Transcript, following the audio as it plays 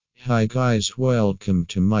Hi guys, welcome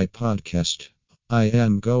to my podcast. I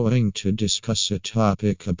am going to discuss a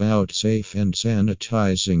topic about safe and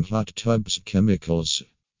sanitizing hot tubs chemicals.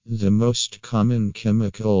 The most common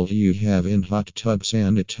chemical you have in hot tub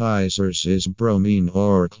sanitizers is bromine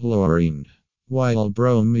or chlorine. While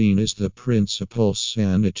bromine is the principal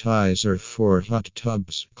sanitizer for hot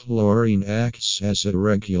tubs, chlorine acts as a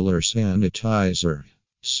regular sanitizer.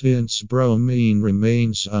 Since bromine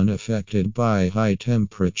remains unaffected by high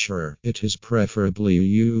temperature, it is preferably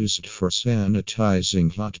used for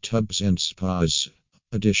sanitizing hot tubs and spas.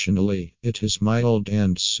 Additionally, it is mild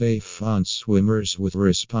and safe on swimmers with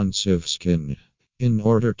responsive skin. In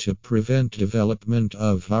order to prevent development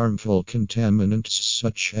of harmful contaminants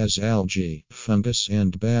such as algae, fungus,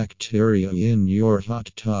 and bacteria in your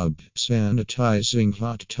hot tub, sanitizing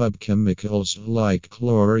hot tub chemicals like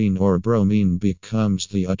chlorine or bromine becomes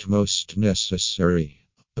the utmost necessary.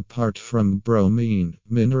 Apart from bromine,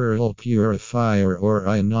 mineral purifier or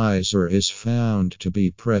ionizer is found to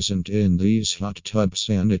be present in these hot tub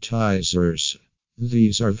sanitizers.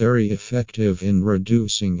 These are very effective in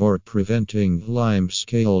reducing or preventing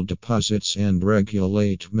limescale deposits and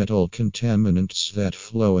regulate metal contaminants that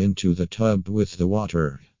flow into the tub with the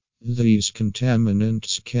water. These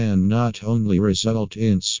contaminants can not only result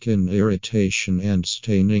in skin irritation and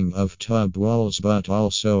staining of tub walls but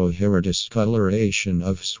also hair discoloration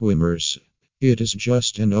of swimmers. It is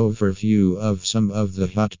just an overview of some of the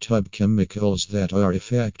hot tub chemicals that are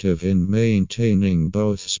effective in maintaining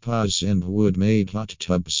both spas and wood-made hot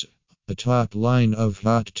tubs. A top line of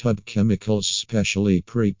hot tub chemicals specially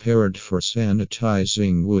prepared for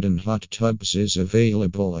sanitizing wooden hot tubs is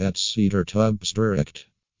available at Cedar Tubs Direct.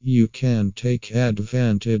 You can take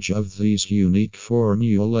advantage of these unique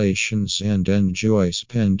formulations and enjoy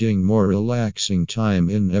spending more relaxing time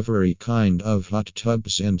in every kind of hot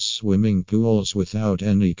tubs and swimming pools without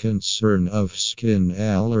any concern of skin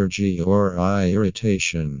allergy or eye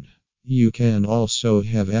irritation. You can also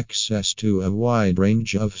have access to a wide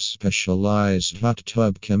range of specialized hot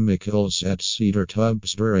tub chemicals at Cedar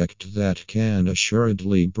Tubs Direct that can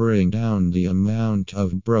assuredly bring down the amount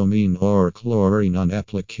of bromine or chlorine on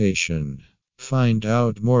application. Find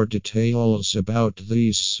out more details about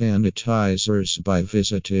these sanitizers by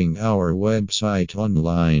visiting our website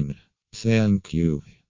online. Thank you.